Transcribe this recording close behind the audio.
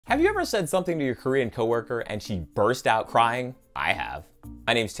Have you ever said something to your Korean coworker and she burst out crying? I have.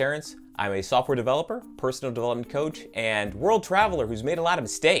 My name's Terrence. I'm a software developer, personal development coach, and world traveler who's made a lot of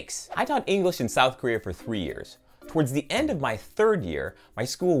mistakes. I taught English in South Korea for 3 years. Towards the end of my 3rd year, my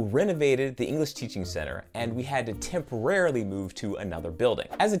school renovated the English teaching center and we had to temporarily move to another building.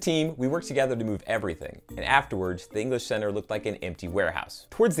 As a team, we worked together to move everything, and afterwards, the English center looked like an empty warehouse.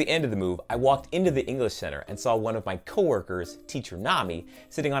 Towards the end of the move, I walked into the English center and saw one of my coworkers, teacher Nami,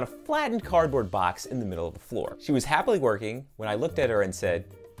 sitting on a flattened cardboard box in the middle of the floor. She was happily working when I looked at her and said,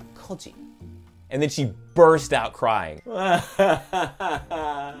 "Koji." And then she burst out crying.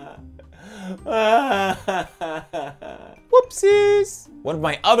 Whoopsies! One of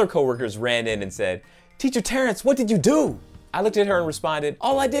my other coworkers ran in and said, "Teacher Terrence, what did you do?" I looked at her and responded,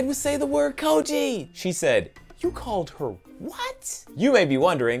 "All I did was say the word Koji." She said, "You called her what?" You may be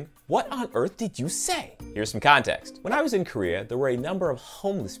wondering, what on earth did you say? Here's some context. When I was in Korea, there were a number of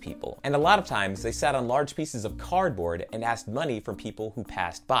homeless people, and a lot of times they sat on large pieces of cardboard and asked money from people who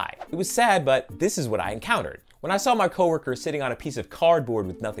passed by. It was sad, but this is what I encountered. When I saw my coworker sitting on a piece of cardboard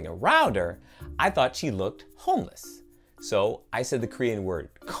with nothing around her, I thought she looked homeless. So I said the Korean word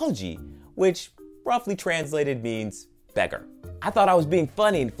Koji, which roughly translated means beggar. I thought I was being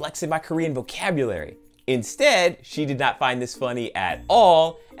funny and flexing my Korean vocabulary. Instead, she did not find this funny at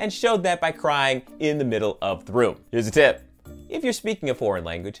all and showed that by crying in the middle of the room. Here's a tip. If you're speaking a foreign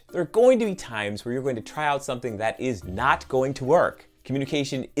language, there are going to be times where you're going to try out something that is not going to work.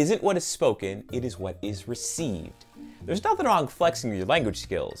 Communication isn't what is spoken, it is what is received. There's nothing wrong flexing your language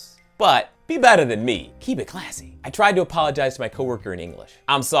skills, but be better than me. Keep it classy. I tried to apologize to my coworker in English.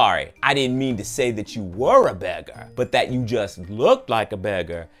 "I'm sorry, I didn't mean to say that you were a beggar, but that you just looked like a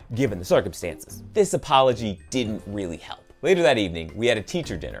beggar given the circumstances." This apology didn't really help. Later that evening, we had a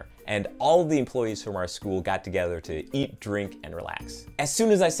teacher dinner, and all of the employees from our school got together to eat, drink, and relax. As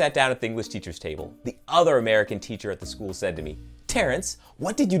soon as I sat down at the English teacher's table, the other American teacher at the school said to me, "Terrence,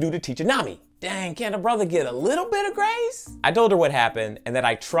 what did you do to teacher Nami?" Dang, can't a brother get a little bit of grace? I told her what happened and that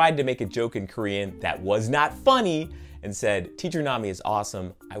I tried to make a joke in Korean that was not funny and said, "Teacher Nami is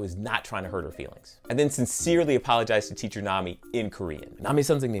awesome. I was not trying to hurt her feelings." And then sincerely apologized to teacher Nami in Korean. "Nami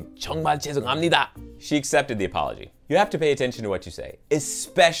선생님, 정말 죄송합니다." She accepted the apology. You have to pay attention to what you say,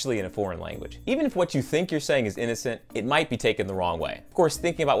 especially in a foreign language. Even if what you think you're saying is innocent, it might be taken the wrong way. Of course,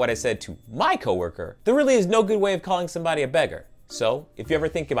 thinking about what I said to my coworker, there really is no good way of calling somebody a beggar. So if you ever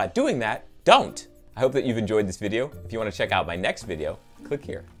think about doing that, don't. I hope that you've enjoyed this video. If you want to check out my next video, click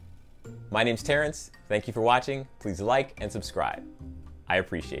here. My name's Terrence. Thank you for watching. Please like and subscribe. I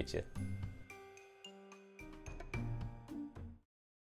appreciate you.